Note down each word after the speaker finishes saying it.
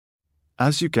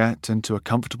As you get into a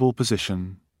comfortable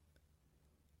position,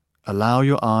 allow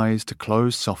your eyes to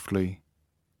close softly,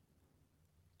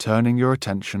 turning your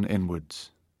attention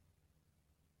inwards.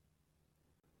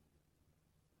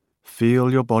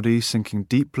 Feel your body sinking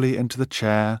deeply into the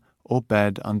chair or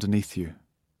bed underneath you.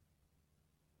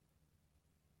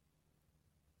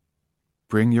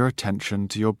 Bring your attention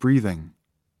to your breathing,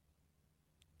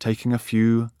 taking a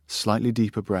few slightly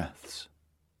deeper breaths.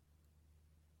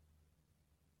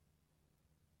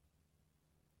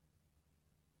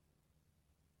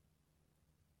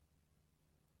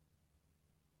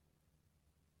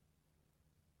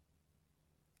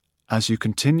 As you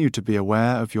continue to be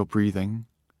aware of your breathing,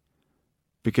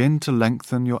 begin to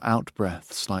lengthen your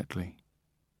out-breath slightly.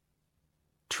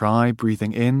 Try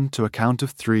breathing in to a count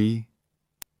of 3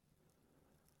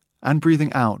 and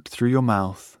breathing out through your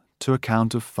mouth to a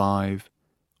count of 5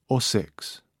 or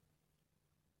 6.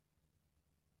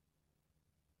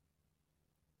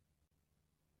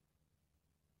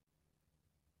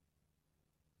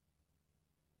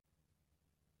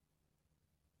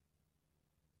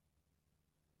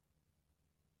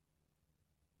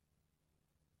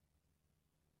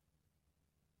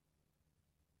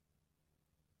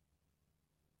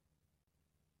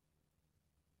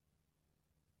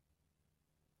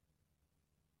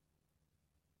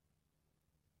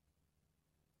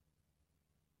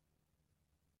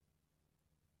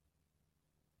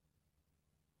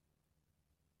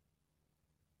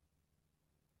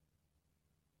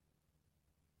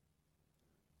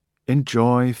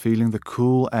 Enjoy feeling the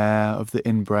cool air of the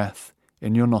in-breath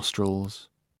in your nostrils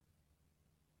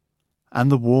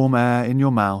and the warm air in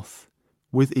your mouth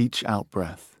with each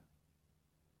out-breath.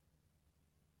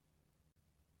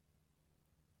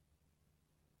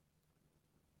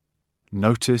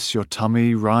 Notice your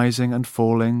tummy rising and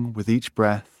falling with each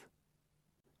breath,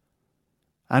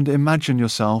 and imagine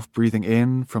yourself breathing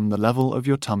in from the level of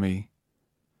your tummy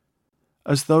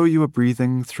as though you were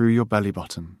breathing through your belly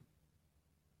button.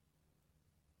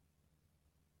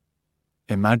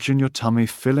 Imagine your tummy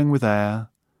filling with air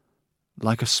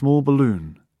like a small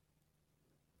balloon,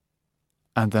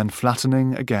 and then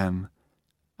flattening again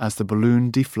as the balloon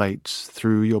deflates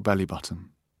through your belly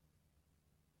button.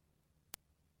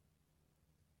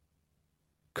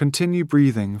 Continue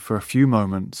breathing for a few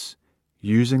moments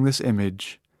using this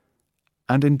image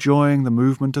and enjoying the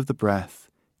movement of the breath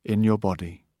in your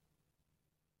body.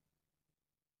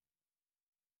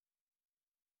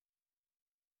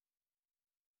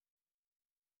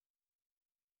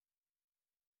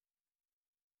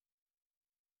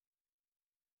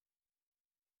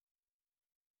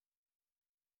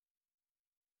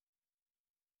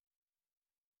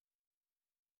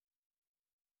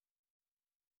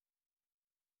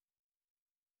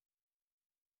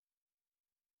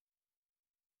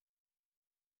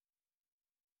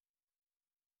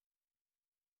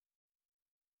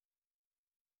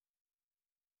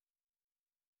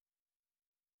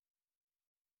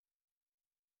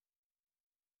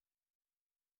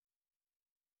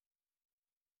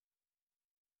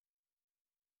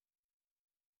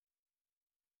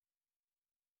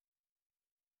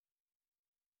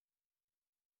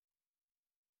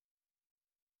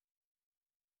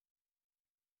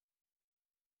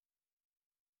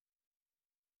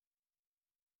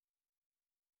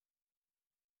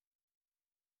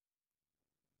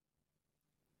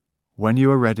 When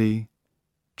you are ready,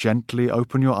 gently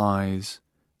open your eyes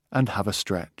and have a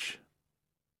stretch.